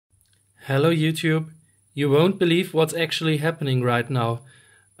Hello YouTube. You won't believe what's actually happening right now.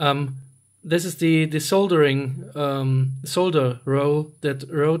 This is the soldering solder roll that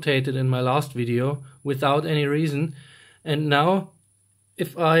rotated in my last video without any reason. And now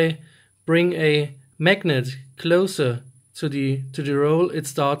if I bring a magnet closer to the roll, it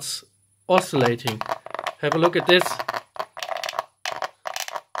starts oscillating. Have a look at this.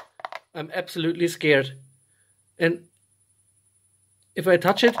 I'm absolutely scared. And if I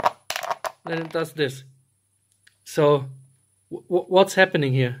touch it, then it does this. So what's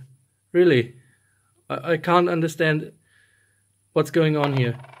happening here? Really, I can't understand what's going on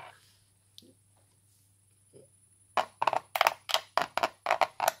here.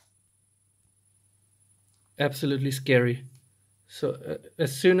 Absolutely scary. So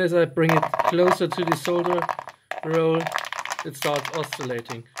as soon as I bring it closer to the solder roll, it starts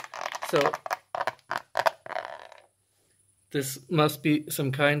oscillating. So this must be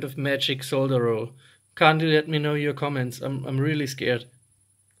some kind of magic solder roll. Can't you let me know your comments? I'm really scared.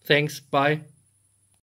 Thanks, bye.